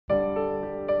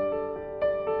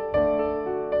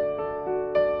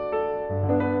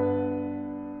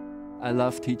I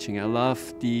love teaching. I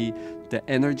love the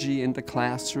energy in the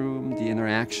classroom, the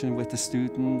interaction with the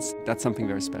students. That's something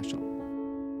very special.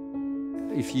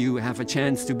 If you have a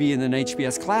chance to be in an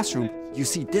HBS classroom, you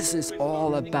see this is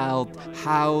all about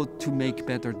how to make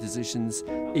better decisions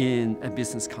in a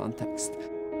business context.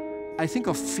 I think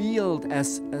of field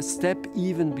as a step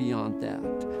even beyond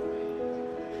that.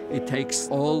 It takes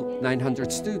all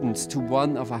 900 students to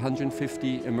one of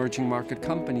 150 emerging market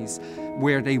companies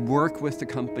where they work with the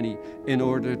company in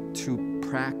order to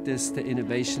practice the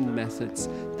innovation methods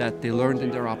that they learned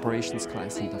in their operations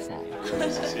class in the fall.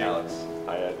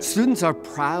 Students are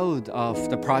proud of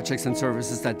the projects and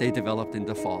services that they developed in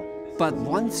the fall. But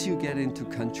once you get into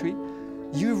country,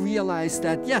 you realize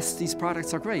that yes, these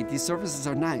products are great, these services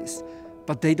are nice,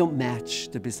 but they don't match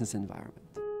the business environment.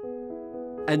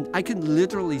 And I can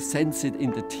literally sense it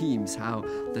in the teams, how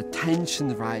the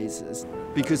tension rises,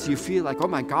 because you feel like, oh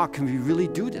my God, can we really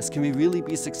do this? Can we really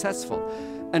be successful?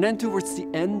 And then towards the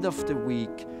end of the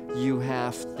week, you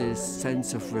have this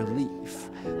sense of relief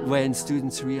when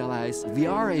students realize we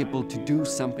are able to do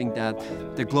something that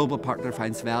the global partner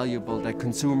finds valuable, that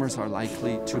consumers are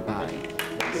likely to buy.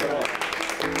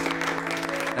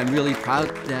 I'm really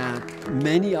proud that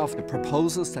many of the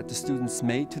proposals that the students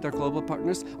made to their global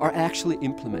partners are actually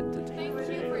implemented.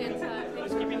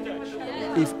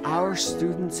 If our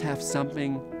students have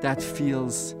something that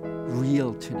feels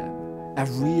real to them, a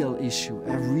real issue,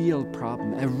 a real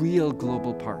problem, a real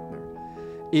global partner,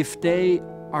 if they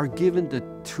are given the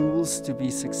tools to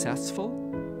be successful,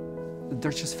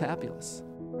 they're just fabulous.